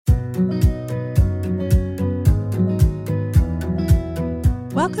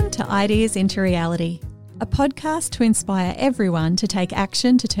Welcome to Ideas into Reality, a podcast to inspire everyone to take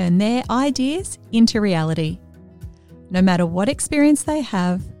action to turn their ideas into reality. No matter what experience they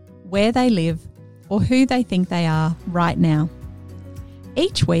have, where they live, or who they think they are right now.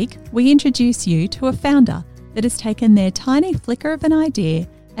 Each week, we introduce you to a founder that has taken their tiny flicker of an idea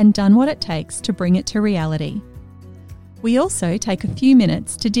and done what it takes to bring it to reality. We also take a few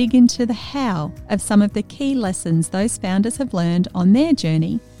minutes to dig into the how of some of the key lessons those founders have learned on their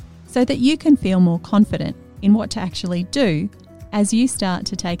journey so that you can feel more confident in what to actually do as you start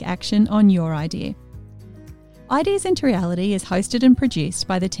to take action on your idea. Ideas into Reality is hosted and produced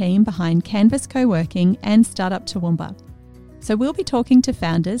by the team behind Canvas Co-working and Startup Toowoomba. So we'll be talking to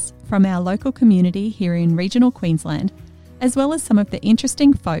founders from our local community here in regional Queensland, as well as some of the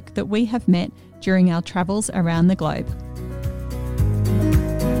interesting folk that we have met during our travels around the globe.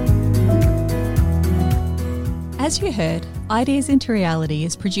 As you heard, Ideas into Reality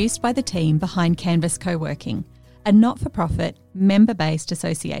is produced by the team behind Canvas Co-working, a not-for-profit, member-based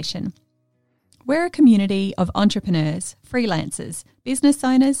association. We're a community of entrepreneurs, freelancers, business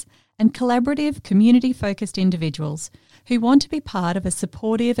owners, and collaborative, community-focused individuals who want to be part of a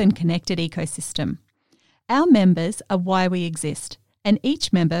supportive and connected ecosystem. Our members are why we exist, and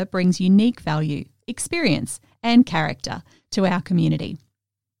each member brings unique value, experience, and character to our community.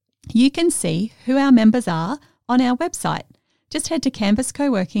 You can see who our members are on our website. Just head to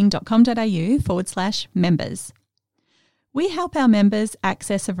canvascoworking.com.au/members. We help our members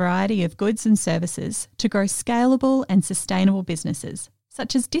access a variety of goods and services to grow scalable and sustainable businesses,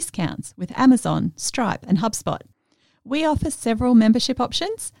 such as discounts with Amazon, Stripe, and HubSpot. We offer several membership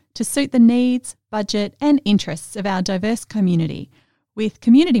options to suit the needs, budget, and interests of our diverse community, with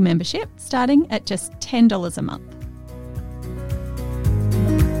community membership starting at just $10 a month.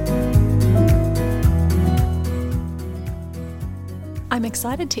 I'm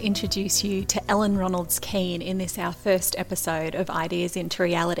excited to introduce you to Ronalds Keene in this, our first episode of Ideas into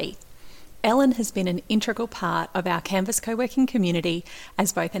Reality. Ellen has been an integral part of our Canvas co-working community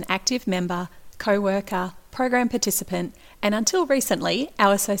as both an active member, co-worker, program participant, and until recently,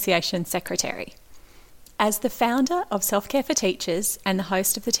 our association secretary. As the founder of Self-Care for Teachers and the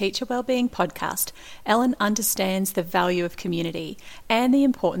host of the Teacher Wellbeing podcast, Ellen understands the value of community and the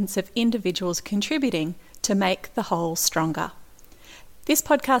importance of individuals contributing to make the whole stronger. This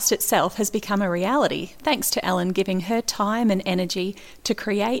podcast itself has become a reality thanks to Ellen giving her time and energy to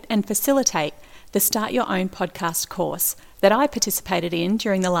create and facilitate the Start Your Own Podcast course that I participated in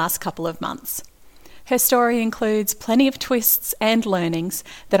during the last couple of months. Her story includes plenty of twists and learnings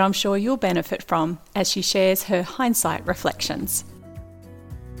that I'm sure you'll benefit from as she shares her hindsight reflections.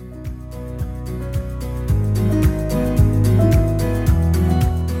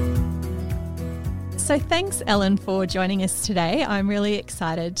 So thanks, Ellen, for joining us today. I'm really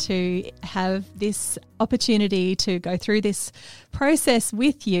excited to have this opportunity to go through this process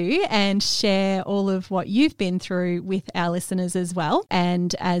with you and share all of what you've been through with our listeners as well.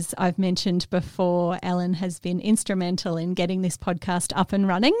 And as I've mentioned before, Ellen has been instrumental in getting this podcast up and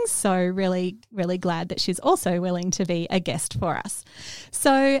running. So really, really glad that she's also willing to be a guest for us.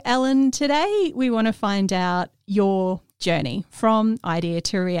 So Ellen, today we want to find out your journey from idea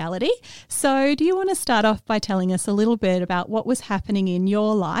to reality. So do you want to start off by telling us a little bit about what was happening in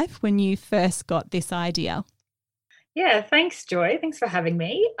your life when you first got this idea? Yeah, thanks, Joy. Thanks for having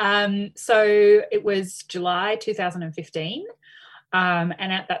me. So it was July 2015. And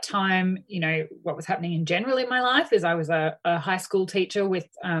at that time, what was happening in general in my life is I was a high school teacher with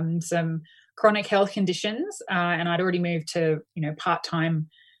some chronic health conditions. And I'd already moved to, part-time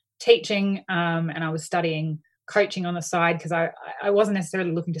teaching, and I was studying coaching on the side because I wasn't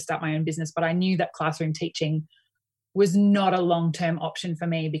necessarily looking to start my own business, but I knew that classroom teaching was not a long-term option for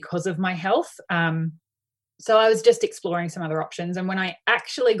me because of my health. So I was just exploring some other options. And when I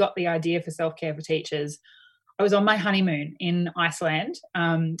actually got the idea for Self-Care for Teachers, I was on my honeymoon in Iceland.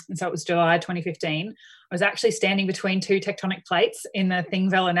 And so it was July 2015. I was actually standing between two tectonic plates in the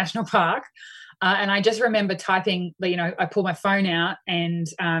Thingvellir National Park. And I just remember typing, I pulled my phone out and,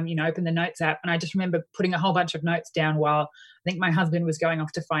 opened the notes app. And I just remember putting a whole bunch of notes down while I think my husband was going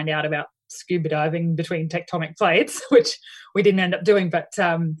off to find out about scuba diving between tectonic plates, which we didn't end up doing. But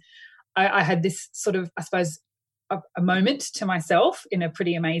I had this sort of, I suppose, a moment to myself in a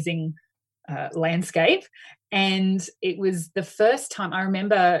pretty amazing landscape. And it was the first time, I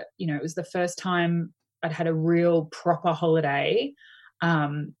remember, it was the first time I'd had a real proper holiday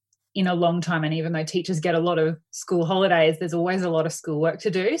in a long time. And even though teachers get a lot of school holidays, there's always a lot of schoolwork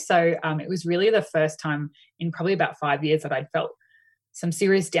to do. So it was really the first time in probably about 5 years that I'd felt some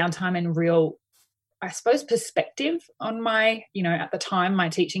serious downtime and real I suppose, perspective on my, at the time, my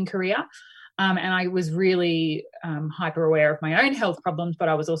teaching career. And I was really hyper aware of my own health problems, but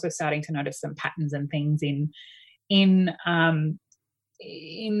I was also starting to notice some patterns and things in the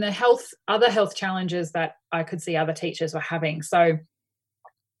other health challenges that I could see other teachers were having. So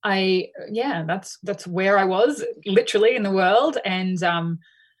that's where I was literally in the world. And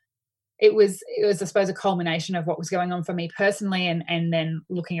it was, I suppose, a culmination of what was going on for me personally, and then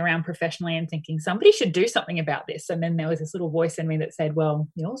looking around professionally and thinking somebody should do something about this. And then there was this little voice in me that said, well,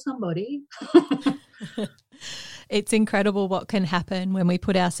 you're somebody. It's incredible what can happen when we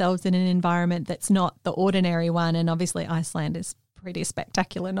put ourselves in an environment that's not the ordinary one. And obviously Iceland is pretty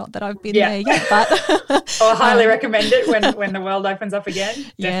spectacular. Not that I've been there yet, but I highly recommend it when the world opens up again.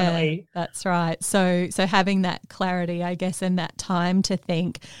 Definitely. Yeah, that's right. So having that clarity, I guess, and that time to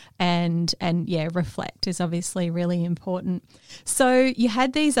think and reflect is obviously really important. So you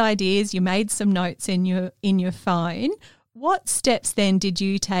had these ideas, you made some notes in your phone. What steps then did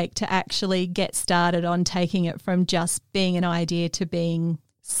you take to actually get started on taking it from just being an idea to being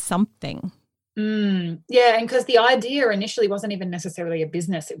something? Yeah, and because the idea initially wasn't even necessarily a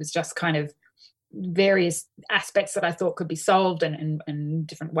business, it was just kind of various aspects that I thought could be solved and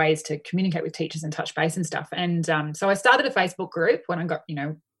different ways to communicate with teachers and touch base and stuff. And so I started a Facebook group when I got,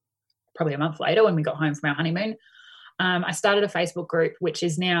 probably a month later when we got home from our honeymoon. I started a Facebook group, which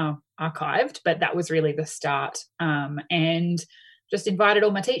is now archived, but that was really the start. And just invited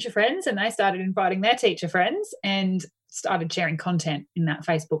all my teacher friends, and they started inviting their teacher friends and started sharing content in that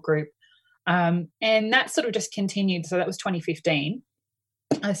Facebook group. And that sort of just continued. So that was 2015.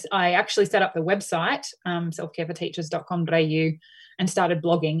 I actually set up the website, selfcareforteachers.com.au, and started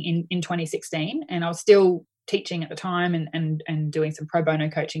blogging in 2016. And I was still teaching at the time and doing some pro bono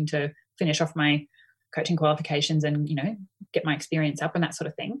coaching to finish off my coaching qualifications and, get my experience up and that sort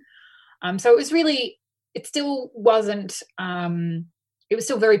of thing. So it was really, it was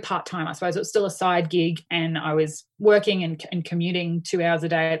still very part-time, I suppose. It was still a side gig, and I was working and commuting 2 hours a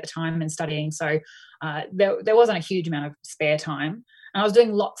day at the time and studying. So there wasn't a huge amount of spare time. And I was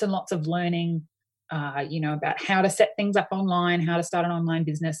doing lots and lots of learning, about how to set things up online, how to start an online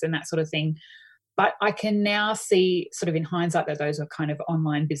business and that sort of thing. But I can now see sort of in hindsight that those are kind of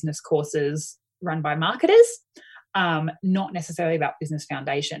online business courses run by marketers, not necessarily about business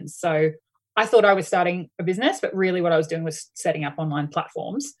foundations. So I thought I was starting a business, but really what I was doing was setting up online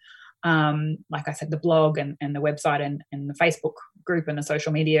platforms. Like I said, the blog and the website and the Facebook group and the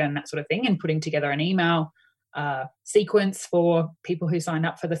social media and that sort of thing, and putting together an email sequence for people who signed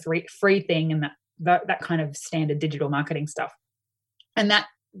up for the free thing and that kind of standard digital marketing stuff. And that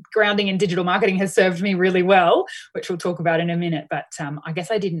grounding in digital marketing has served me really well, which we'll talk about in a minute. But I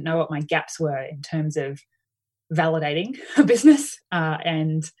guess I didn't know what my gaps were in terms of validating a business.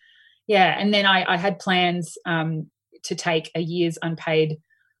 And then I had plans to take a year's unpaid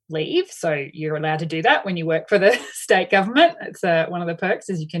leave. So you're allowed to do that when you work for the state government. It's one of the perks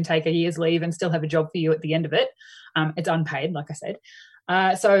is you can take a year's leave and still have a job for you at the end of it. It's unpaid, like I said.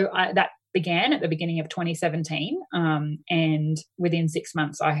 So that began at the beginning of 2017. And within 6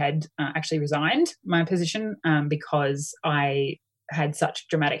 months, I had actually resigned my position because I had such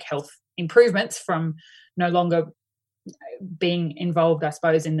dramatic health improvements from no longer being involved, I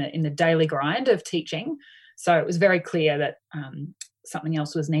suppose, in the daily grind of teaching. So it was very clear that something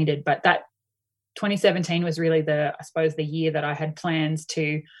else was needed. But that 2017 was really the year that I had plans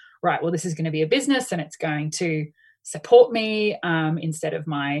to, right, well, this is going to be a business and it's going to support me instead of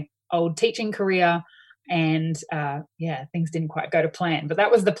my old teaching career. And things didn't quite go to plan, but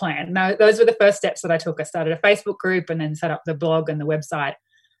that was the plan. No, those were the first steps that I took. I started a Facebook group and then set up the blog and the website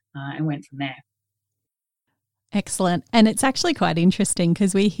and went from there. Excellent. And it's actually quite interesting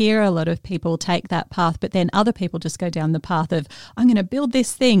because we hear a lot of people take that path, but then other people just go down the path of, I'm going to build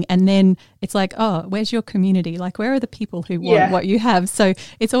this thing. And then it's like, oh, where's your community? Like, where are the people who want what you have? So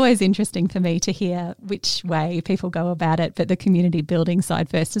it's always interesting for me to hear which way people go about it. But the community building side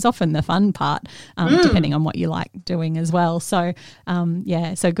first is often the fun part, depending on what you like doing as well. So,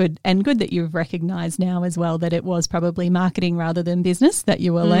 so good. And good that you've recognised now as well that it was probably marketing rather than business that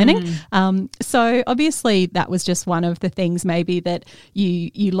you were learning. So obviously that was just one of the things maybe that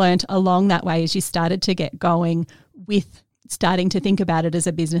you learnt along that way as you started to get going with starting to think about it as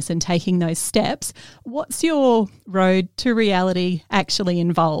a business and taking those steps. What's your road to reality actually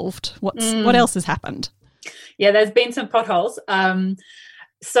involved? What else has happened? Yeah, there's been some potholes. I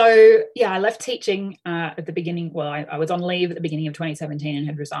left teaching at the beginning. Well, I was on leave at the beginning of 2017 and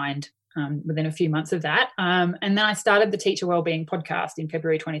had resigned within a few months of that. And then I started the Teacher Wellbeing podcast in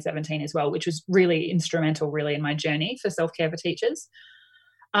February 2017 as well, which was really instrumental really in my journey for self-care for teachers.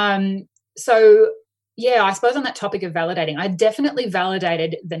 So yeah, I suppose on that topic of validating, I definitely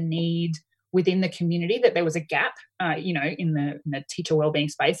validated the need within the community that there was a gap, in the teacher wellbeing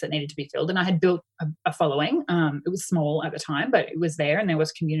space that needed to be filled. And I had built a following. It was small at the time, but it was there, and there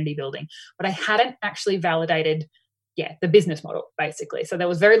was community building. But I hadn't actually validated, the business model, basically. So there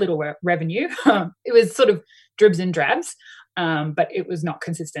was very little revenue. It was sort of dribs and drabs, but it was not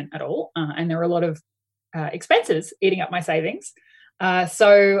consistent at all. And there were a lot of expenses eating up my savings.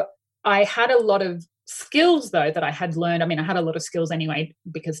 So I had a lot of skills, though, that I had learned. I mean, I had a lot of skills anyway,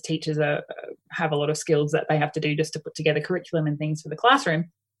 because teachers have a lot of skills that they have to do just to put together curriculum and things for the classroom.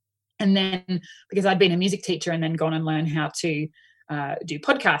 And then because I'd been a music teacher and then gone and learned how to do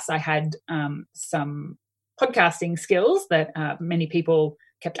podcasts, I had some podcasting skills that many people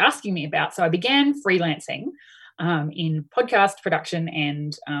kept asking me about. So I began freelancing in podcast production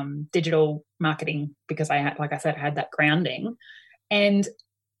and digital marketing, because I had, like I said, had that grounding. And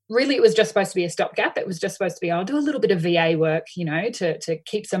really, it was just supposed to be a stopgap. It was just supposed to be, I'll do a little bit of VA work, to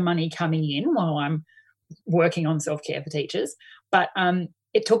keep some money coming in while I'm working on self-care for teachers. But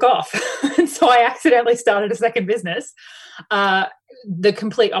it took off. And so I accidentally started a second business, the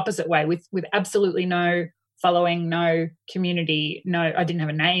complete opposite way, with absolutely no following, no community, no, I didn't have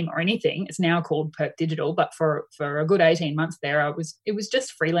a name or anything. It's now called Perk Digital, but for a good 18 months there, it was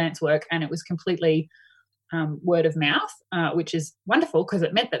just freelance work, and it was completely word of mouth, which is wonderful, because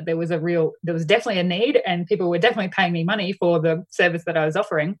it meant that there was definitely a need, and people were definitely paying me money for the service that I was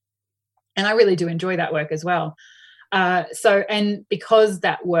offering. And I really do enjoy that work as well. And because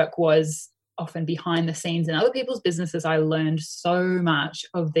that work was often behind the scenes in other people's businesses, I learned so much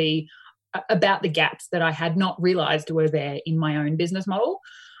about the gaps that I had not realized were there in my own business model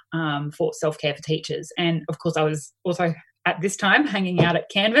for self-care for teachers. And of course, I was also at this time hanging out at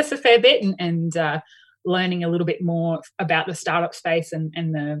Canvas a fair bit and learning a little bit more about the startup space and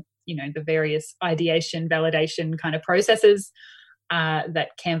the the various ideation, validation kind of processes that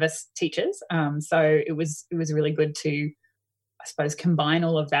Canvas teaches. So it was really good to, I suppose, combine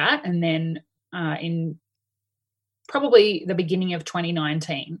all of that. And then in probably the beginning of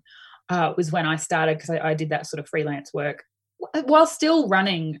 2019 was when I started, because I did that sort of freelance work while still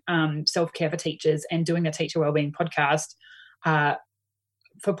running self-care for teachers and doing the Teacher Wellbeing podcast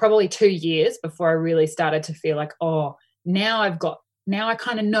for probably 2 years before I really started to feel like, now I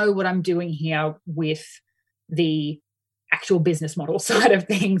kind of know what I'm doing here with the actual business model side of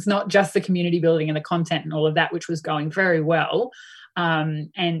things, not just the community building and the content and all of that, which was going very well. And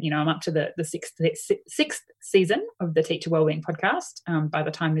I'm up to the sixth season of the Teacher Wellbeing podcast by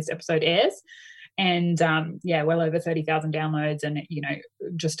the time this episode airs. And well over 30,000 downloads, and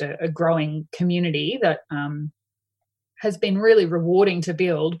just a growing community that has been really rewarding to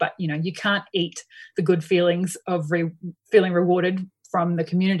build. But you can't eat the good feelings of feeling rewarded from the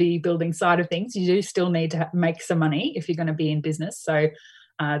community building side of things. You do still need to make some money if you're going to be in business. So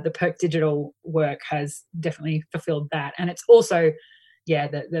the Perk Digital work has definitely fulfilled that. And it's also,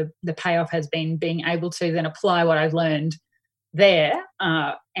 the payoff has been being able to then apply what I've learned there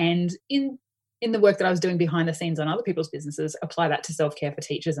and in the work that I was doing behind the scenes on other people's businesses, apply that to self-care for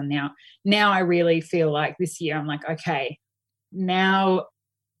teachers. And now I really feel like this year I'm like, okay, now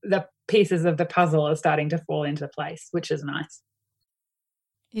the pieces of the puzzle are starting to fall into place, which is nice.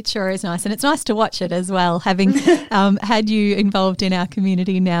 It sure is nice, and it's nice to watch it as well, having had you involved in our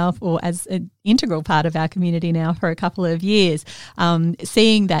community now, or as an integral part of our community now for a couple of years,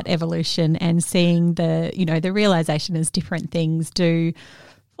 seeing that evolution and seeing the realisation as different things do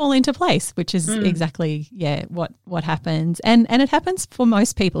fall into place, which is exactly what happens, and it happens for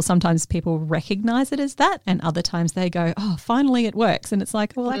most people. Sometimes people recognize it as that, and other times they go, finally it works, and it's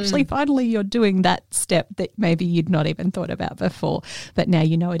like, well, actually finally you're doing that step that maybe you'd not even thought about before, but now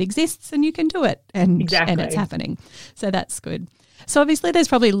you know it exists and you can do it, and it's happening. So that's good. So obviously there's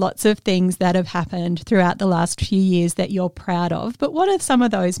probably lots of things that have happened throughout the last few years that you're proud of, but what are some of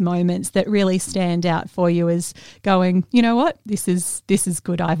those moments that really stand out for you as going, you know what, this is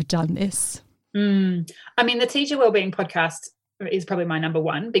good, I've done this? I mean, the Teacher Wellbeing podcast is probably my number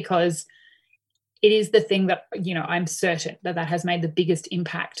one, because it is the thing that, I'm certain that has made the biggest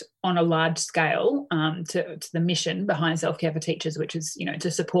impact on a large scale to the mission behind self-care for teachers, which is, to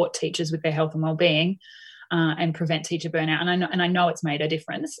support teachers with their health and wellbeing. And prevent teacher burnout. And I know it's made a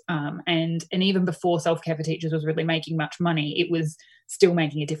difference. And even before Self-Care for Teachers was really making much money, it was still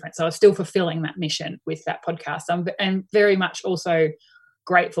making a difference. So I was still fulfilling that mission with that podcast. I'm very much also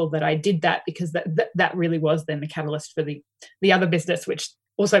grateful that I did that, because that really was then the catalyst for the other business, which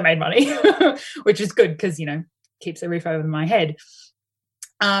also made money, which is good because, keeps a roof over my head.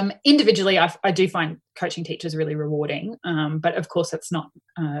 Individually, I do find coaching teachers really rewarding, but of course that's not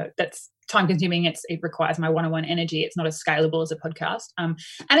that's time consuming. It requires my one-on-one energy. It's not as scalable as a podcast, and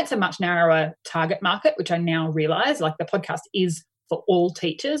it's a much narrower target market, which I now realize. Like, the podcast is for all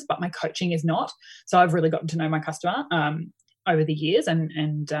teachers, but my coaching is not. So I've really gotten to know my customer over the years,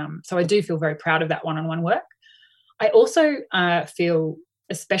 and so I do feel very proud of that one-on-one work. I also feel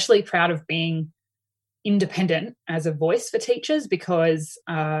especially proud of being independent as a voice for teachers, because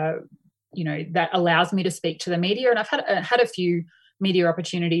that allows me to speak to the media. And I've had a few media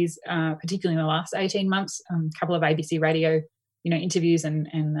opportunities, particularly in the last 18 months, a couple of ABC radio interviews, and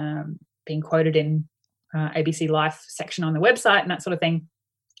being quoted in ABC Life section on the website and that sort of thing,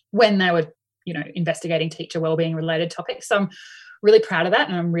 when they were investigating teacher wellbeing related topics. So I'm really proud of that,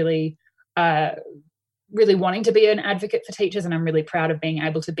 and I'm really wanting to be an advocate for teachers, and I'm really proud of being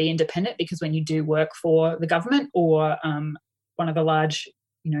able to be independent, because when you do work for the government or one of the large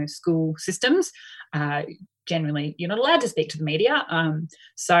school systems, generally you're not allowed to speak to the media.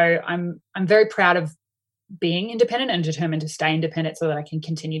 So I'm very proud of being independent and determined to stay independent so that I can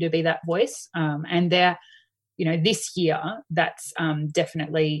continue to be that voice. And this year that's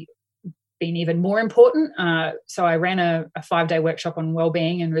definitely been even more important. So I ran a 5-day workshop on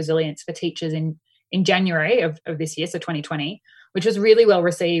wellbeing and resilience for teachers in January of this year, so 2020, which was really well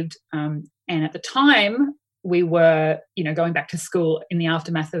received. And at the time, we were, going back to school in the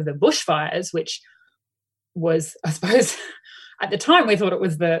aftermath of the bushfires, which was, I suppose, at the time we thought it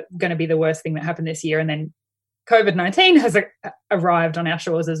was going to be the worst thing that happened this year. And then COVID-19 has arrived on our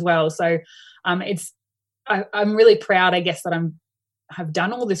shores as well. So I'm really proud, I guess, that have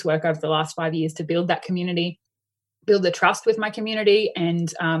done all this work over the last 5 years to build that community, build the trust with my community,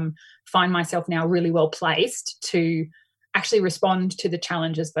 and find myself now really well placed to actually respond to the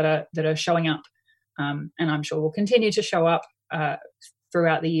challenges that are showing up, and I'm sure will continue to show up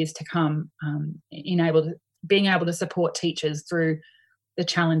throughout the years to come, being able to support teachers through the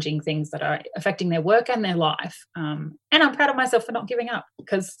challenging things that are affecting their work and their life. And I'm proud of myself for not giving up,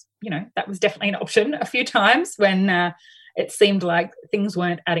 because that was definitely an option a few times when it seemed like things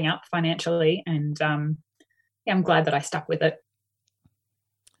weren't adding up financially, and I'm glad that I stuck with it.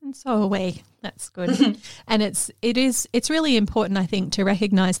 And so are we. That's good. And it's really important, I think, to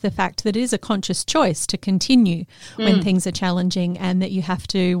recognise the fact that it is a conscious choice to continue when things are challenging, and that you have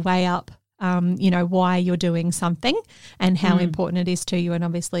to weigh up why you're doing something and how important it is to you. And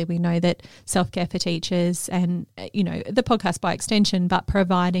obviously we know that self-care for teachers and, the podcast by extension, but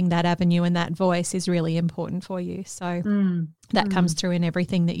providing that avenue and that voice is really important for you. So that comes through in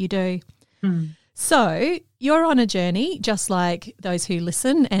everything that you do. So you're on a journey, just like those who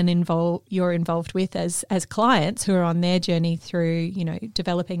listen and you're involved with as clients who are on their journey through,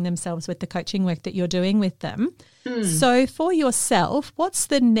 developing themselves with the coaching work that you're doing with them. So for yourself, what's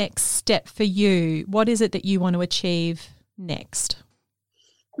the next step for you? What is it that you want to achieve next?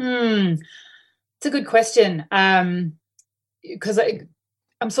 It's a good question, because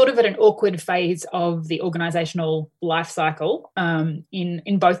I'm sort of at an awkward phase of the organisational life cycle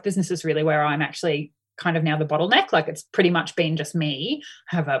in both businesses, really, where I'm actually kind of now the bottleneck. Like, it's pretty much been just me.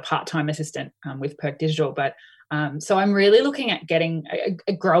 I have a part-time assistant with Perk Digital, but so I'm really looking at getting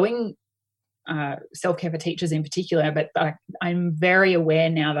a growing self-care for teachers in particular, but I'm very aware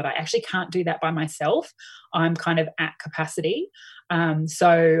now that I actually can't do that by myself. I'm kind of at capacity.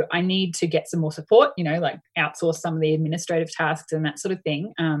 So I need to get some more support, like outsource some of the administrative tasks and that sort of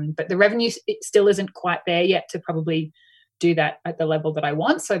thing. But the revenue, it still isn't quite there yet to probably do that at the level that I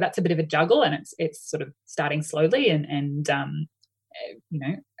want. So that's a bit of a juggle, and it's sort of starting slowly and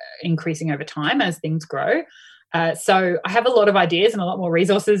increasing over time as things grow. So I have a lot of ideas and a lot more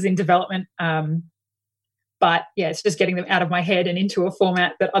resources in development. But yeah, it's just getting them out of my head and into a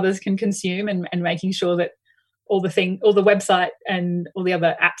format that others can consume, and making sure that all the website and all the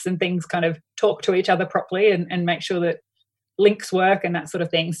other apps and things kind of talk to each other properly, and make sure that links work and that sort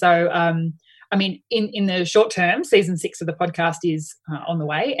of thing. So, in the short term, season 6 of the podcast is on the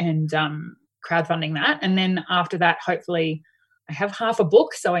way, and crowdfunding that. And then after that, hopefully I have half a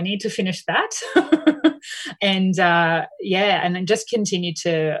book, so I need to finish that. And and then just continue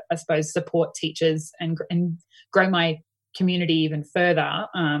to, I suppose, support teachers and grow my community even further.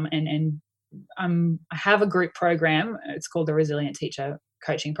 I have a group program. It's called the Resilient Teacher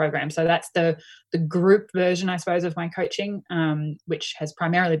Coaching Program. So that's the group version, I suppose, of my coaching, which has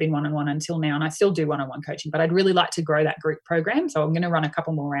primarily been one-on-one until now, and I still do one-on-one coaching, but I'd really like to grow that group program. So I'm going to run a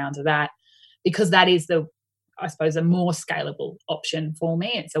couple more rounds of that, because that is I suppose, a more scalable option for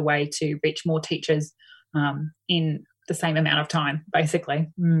me. It's a way to reach more teachers in the same amount of time, basically.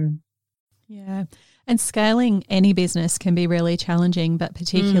 Yeah. And scaling any business can be really challenging, but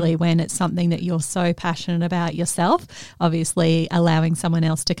particularly when it's something that you're so passionate about yourself. Obviously, allowing someone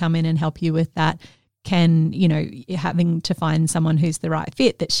else to come in and help you with that can, having to find someone who's the right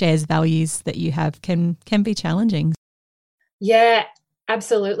fit that shares values that you have can be challenging. Yeah,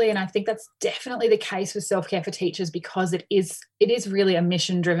 absolutely. And I think that's definitely the case with Self-Care for Teachers, because it is really a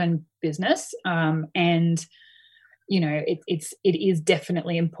mission-driven business. And it is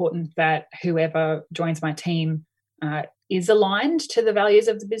definitely important that whoever joins my team is aligned to the values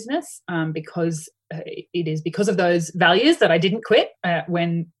of the business, because it is because of those values that I didn't quit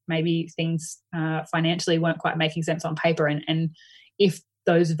when maybe things financially weren't quite making sense on paper. And if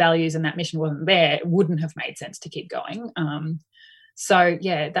those values and that mission wasn't there, it wouldn't have made sense to keep going. So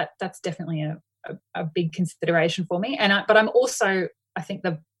yeah, that's definitely a big consideration for me. But I'm also, I think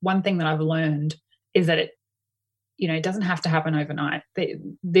the one thing that I've learned is that it doesn't have to happen overnight. The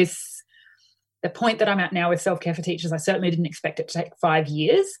point that I'm at now with Self-Care for Teachers, I certainly didn't expect it to take 5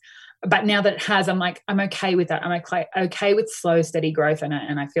 years. But now that it has, I'm okay with that. I'm okay with slow, steady growth. And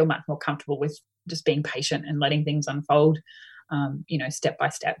I feel much more comfortable with just being patient and letting things unfold, step by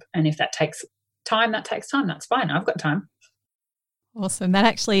step. And if that takes time, that takes time. That's fine. I've got time. Awesome. That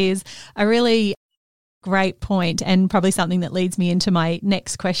actually is a really great point, and probably something that leads me into my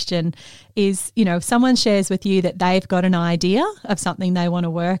next question is, if someone shares with you that they've got an idea of something they want to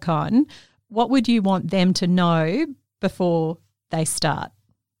work on, what would you want them to know before they start?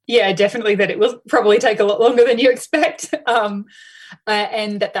 Yeah, definitely that it will probably take a lot longer than you expect,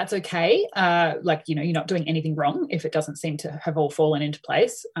 and that's okay. You're not doing anything wrong if it doesn't seem to have all fallen into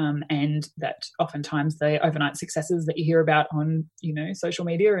place, and that oftentimes the overnight successes that you hear about on, social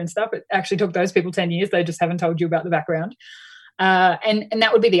media and stuff, it actually took those people 10 years. They just haven't told you about the background. And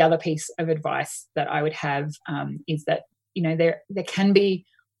that would be the other piece of advice that I would have, is that, there can be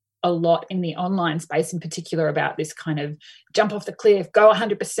a lot in the online space in particular about this kind of jump off the cliff, go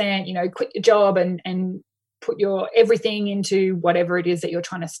 100%, quit your job and put your everything into whatever it is that you're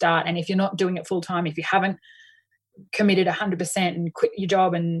trying to start. And if you're not doing it full time, if you haven't committed 100% and quit your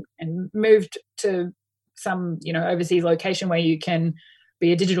job and moved to some, overseas location where you can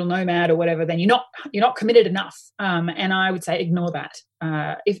be a digital nomad or whatever, then you're not committed enough. And I would say ignore that.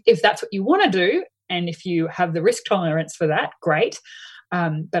 If that's what you want to do, and if you have the risk tolerance for that, great.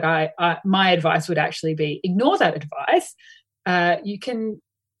 But my advice would actually be ignore that advice. You can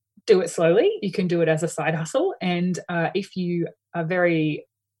do it slowly. You can do it as a side hustle. And if you are very,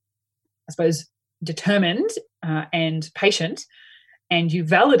 I suppose, determined and patient, and you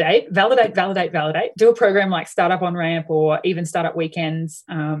validate, do a program like Startup on Ramp or even Startup Weekends,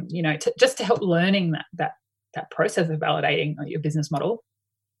 just to help learning that process of validating your business model.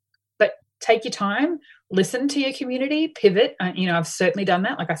 But take your time, listen to your community, pivot. I've certainly done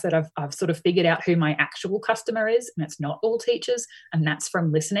that. Like I said, I've sort of figured out who my actual customer is, and it's not all teachers, and that's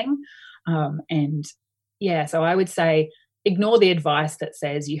from listening. So I would say ignore the advice that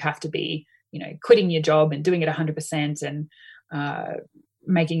says you have to be, quitting your job and doing it 100% and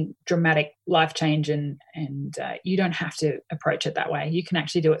making dramatic life change. And you don't have to approach it that way. You can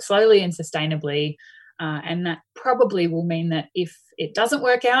actually do it slowly and sustainably. And that probably will mean that if it doesn't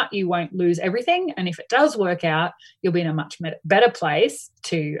work out, you won't lose everything. And if it does work out, you'll be in a much better place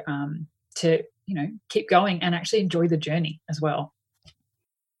to keep going and actually enjoy the journey as well.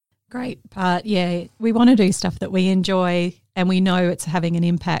 Great part. Yeah, we want to do stuff that we enjoy and we know it's having an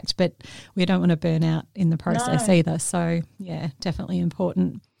impact, but we don't want to burn out in the process either. So, yeah, definitely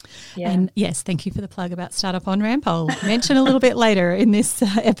important. Yeah. And yes, thank you for the plug about Startup on Ramp. I'll mention a little bit later in this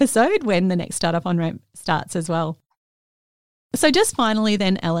episode when the next Startup on Ramp starts as well. So just finally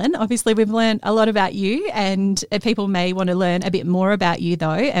then, Ellen, obviously we've learned a lot about you, and people may want to learn a bit more about you though,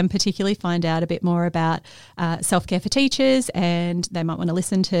 and particularly find out a bit more about Self-Care for Teachers, and they might want to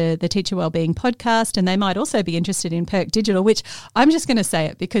listen to the Teacher Wellbeing podcast, and they might also be interested in Perk Digital, which I'm just going to say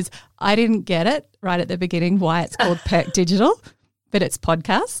it because I didn't get it right at the beginning why it's called Perk Digital, but it's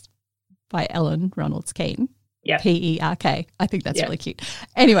podcast by Ellen Ronalds Keene. Yeah. Perk. I think that's really cute.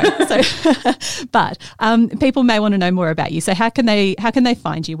 Anyway, so but people may want to know more about you. So how can they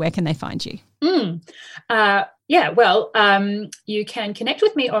find you? Where can they find you? You can connect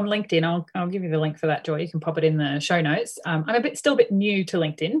with me on LinkedIn. I'll give you the link for that, Joy. You can pop it in the show notes. I'm still a bit new to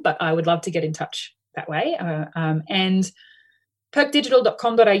LinkedIn, but I would love to get in touch that way. And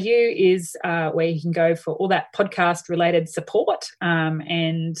perkdigital.com.au is where you can go for all that podcast related support.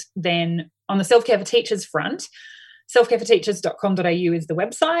 And then on the Self-Care for Teachers front, selfcareforteachers.com.au is the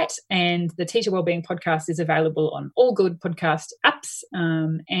website, and the Teacher Wellbeing Podcast is available on all good podcast apps,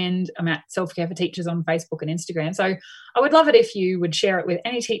 and I'm at Self-Care for Teachers on Facebook and Instagram. So I would love it if you would share it with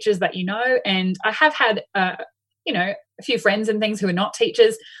any teachers that you know, and I have had a few friends and things who are not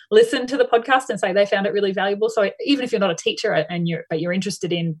teachers listen to the podcast and say they found it really valuable. So even if you're not a teacher and you're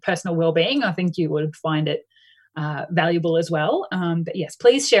interested in personal wellbeing, I think you would find it valuable as well. But yes,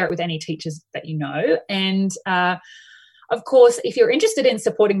 please share it with any teachers that you know. And of course, if you're interested in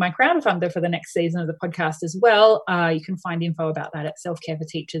supporting my crowdfunder for the next season of the podcast as well, you can find info about that at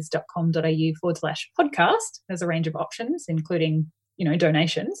selfcareforteachers.com.au/podcast. There's a range of options, including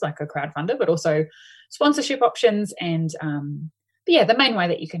donations like a crowdfunder, but also sponsorship options. And the main way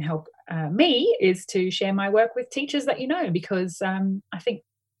that you can help me is to share my work with teachers that you know, because I think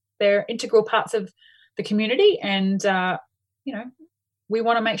they're integral parts of the community, and we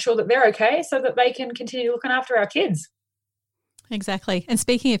want to make sure that they're okay so that they can continue looking after our kids. Exactly. And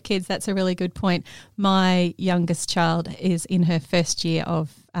speaking of kids, that's a really good point. My youngest child is in her first year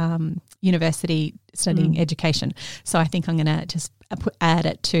of university studying education. So I think I'm going to just add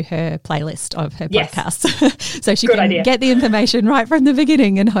it to her playlist of her podcast so she can get the information right from the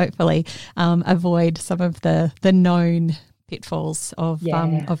beginning and hopefully avoid some of the known pitfalls of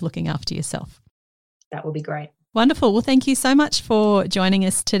looking after yourself. That will be great. Wonderful. Well, thank you so much for joining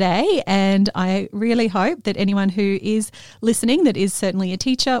us today. And I really hope that anyone who is listening that is certainly a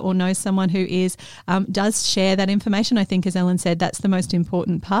teacher or knows someone who is does share that information. I think, as Ellen said, that's the most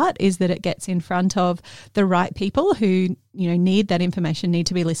important part, is that it gets in front of the right people who need that information, need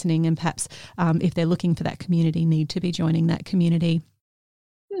to be listening, and perhaps if they're looking for that community, need to be joining that community.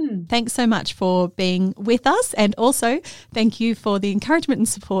 Thanks so much for being with us, and also thank you for the encouragement and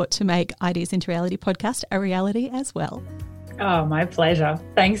support to make Ideas into Reality podcast a reality as well. Oh, my pleasure.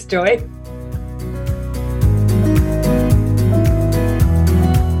 Thanks, Joy.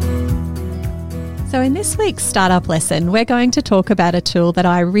 So in this week's startup lesson, we're going to talk about a tool that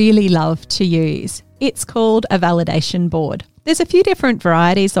I really love to use. It's called a validation board. There's a few different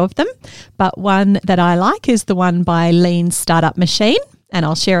varieties of them, but one that I like is the one by Lean Startup Machine. And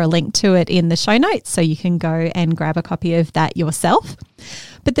I'll share a link to it in the show notes so you can go and grab a copy of that yourself.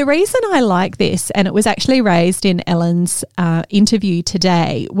 But the reason I like this, and it was actually raised in Ellen's interview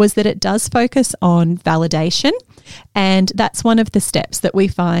today, was that it does focus on validation. And that's one of the steps that we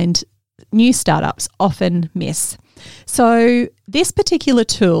find new startups often miss. So this particular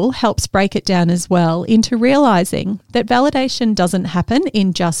tool helps break it down as well into realizing that validation doesn't happen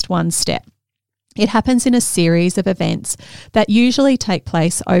in just one step. It happens in a series of events that usually take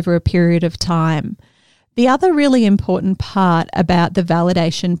place over a period of time. The other really important part about the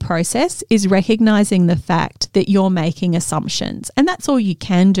validation process is recognizing the fact that you're making assumptions, and that's all you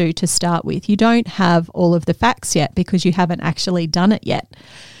can do to start with. You don't have all of the facts yet because you haven't actually done it yet.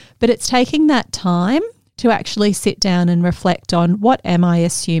 But it's taking that time to actually sit down and reflect on, what am I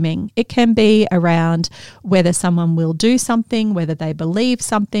assuming? It can be around whether someone will do something, whether they believe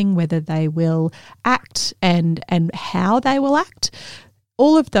something, whether they will act, and how they will act.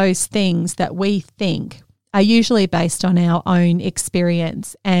 All of those things that we think are usually based on our own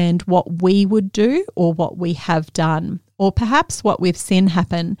experience and what we would do or what we have done, or perhaps what we've seen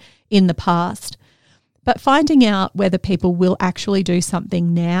happen in the past. But finding out whether people will actually do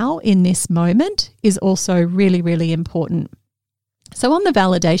something now in this moment is also really, really important. So on the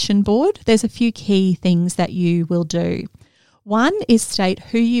validation board, there's a few key things that you will do. One is state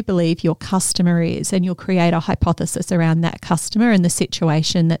who you believe your customer is, and you'll create a hypothesis around that customer and the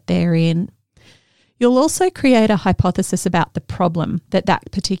situation that they're in. You'll also create a hypothesis about the problem that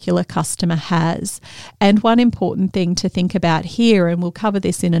that particular customer has. And one important thing to think about here, and we'll cover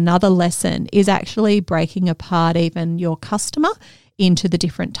this in another lesson, is actually breaking apart even your customer into the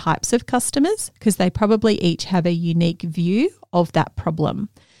different types of customers, because they probably each have a unique view of that problem.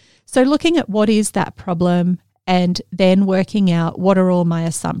 So looking at what is that problem, and then working out what are all my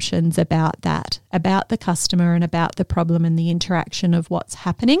assumptions about that, about the customer and about the problem and the interaction of what's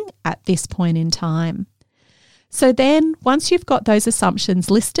happening at this point in time. So then once you've got those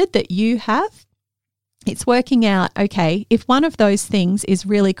assumptions listed that you have, it's working out, okay, if one of those things is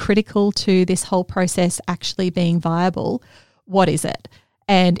really critical to this whole process actually being viable, what is it?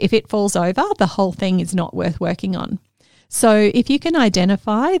 And if it falls over, the whole thing is not worth working on. So if you can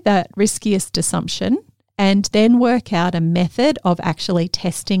identify that riskiest assumption, and then work out a method of actually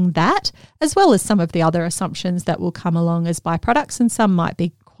testing that, as well as some of the other assumptions that will come along as byproducts, and some might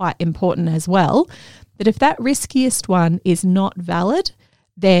be quite important as well. But if that riskiest one is not valid,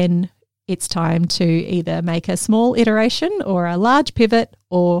 then it's time to either make a small iteration or a large pivot,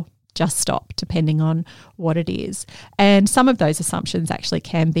 or just stop, depending on what it is. And some of those assumptions actually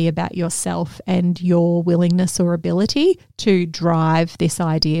can be about yourself and your willingness or ability to drive this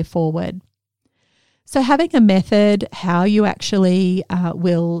idea forward. So having a method, how you actually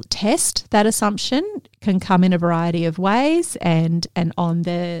will test that assumption, can come in a variety of ways. And on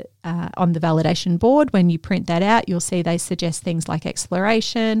the validation board, when you print that out, you'll see they suggest things like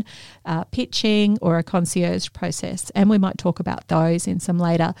exploration, pitching, or a concierge process. And we might talk about those in some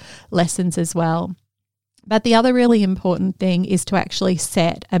later lessons as well. But the other really important thing is to actually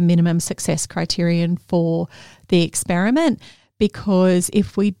set a minimum success criterion for the experiment. Because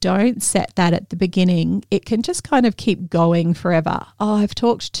if we don't set that at the beginning, it can just kind of keep going forever. Oh, I've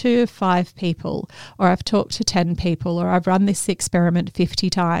talked to 5 people, or I've talked to 10 people, or I've run this experiment 50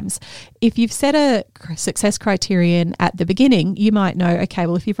 times. If you've set a success criterion at the beginning, you might know, okay,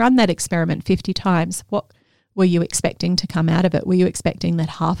 well, if you've run that experiment 50 times, what were you expecting to come out of it? Were you expecting that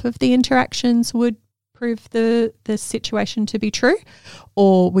half of the interactions would prove the situation to be true?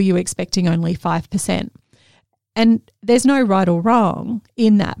 Or were you expecting only 5%? And there's no right or wrong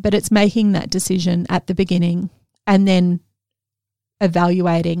in that, but it's making that decision at the beginning and then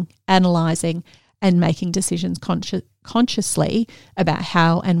evaluating, analysing, and making decisions consciously about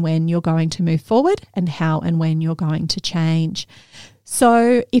how and when you're going to move forward and how and when you're going to change.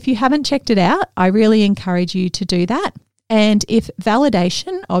 So if you haven't checked it out, I really encourage you to do that. And if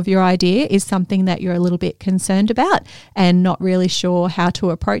validation of your idea is something that you're a little bit concerned about and not really sure how to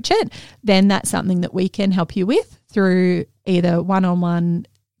approach it, then that's something that we can help you with through either one-on-one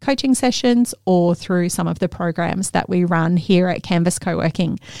coaching sessions or through some of the programs that we run here at Canvas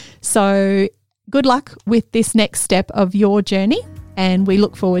Co-working. So good luck with this next step of your journey, and we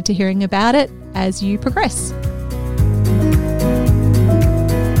look forward to hearing about it as you progress.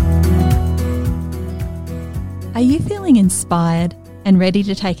 Are you feeling inspired and ready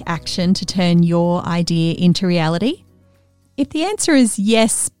to take action to turn your idea into reality? If the answer is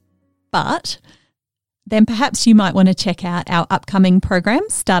yes, but, then perhaps you might want to check out our upcoming program,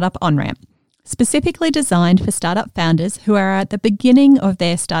 Startup On-Ramp, specifically designed for startup founders who are at the beginning of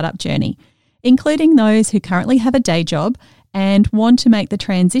their startup journey, including those who currently have a day job and want to make the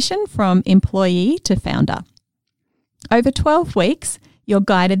transition from employee to founder. Over 12 weeks, you're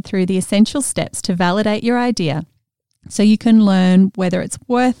guided through the essential steps to validate your idea so you can learn whether it's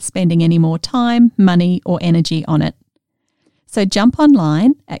worth spending any more time, money, or energy on it. So jump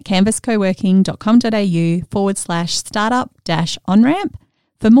online at canvascoworking.com.au/startup-onramp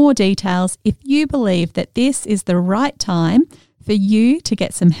for more details if you believe that this is the right time for you to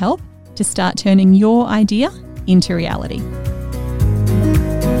get some help to start turning your idea into reality.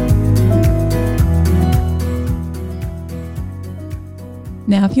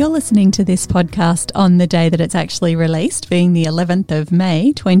 Now, if you're listening to this podcast on the day that it's actually released, being the 11th of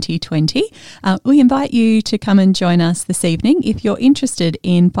May 2020, we invite you to come and join us this evening if you're interested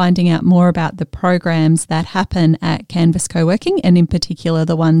in finding out more about the programs that happen at Canvas Co-working, and in particular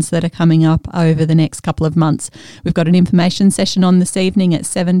the ones that are coming up over the next couple of months. We've got an information session on this evening at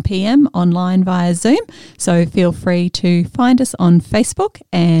 7 p.m. online via Zoom, so feel free to find us on Facebook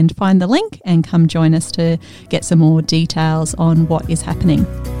and find the link and come join us to get some more details on what is happening.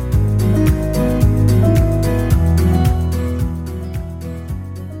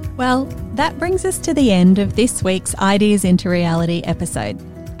 Well, that brings us to the end of this week's Ideas into Reality episode,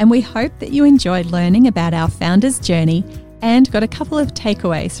 and we hope that you enjoyed learning about our founder's journey and got a couple of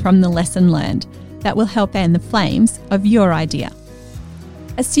takeaways from the lesson learned that will help fan the flames of your idea.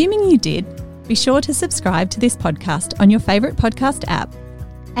 Assuming you did, be sure to subscribe to this podcast on your favourite podcast app,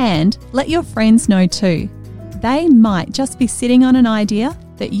 and let your friends know too. They might just be sitting on an idea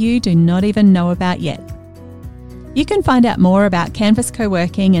that you do not even know about yet. You can find out more about Canvas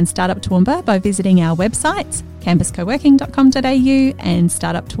Co-working and Startup Toowoomba by visiting our websites, canvascoworking.com.au and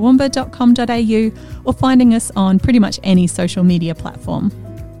startuptoowoomba.com.au, or finding us on pretty much any social media platform.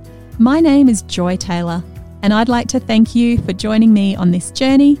 My name is Joy Taylor, and I'd like to thank you for joining me on this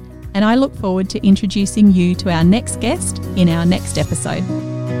journey, and I look forward to introducing you to our next guest in our next episode.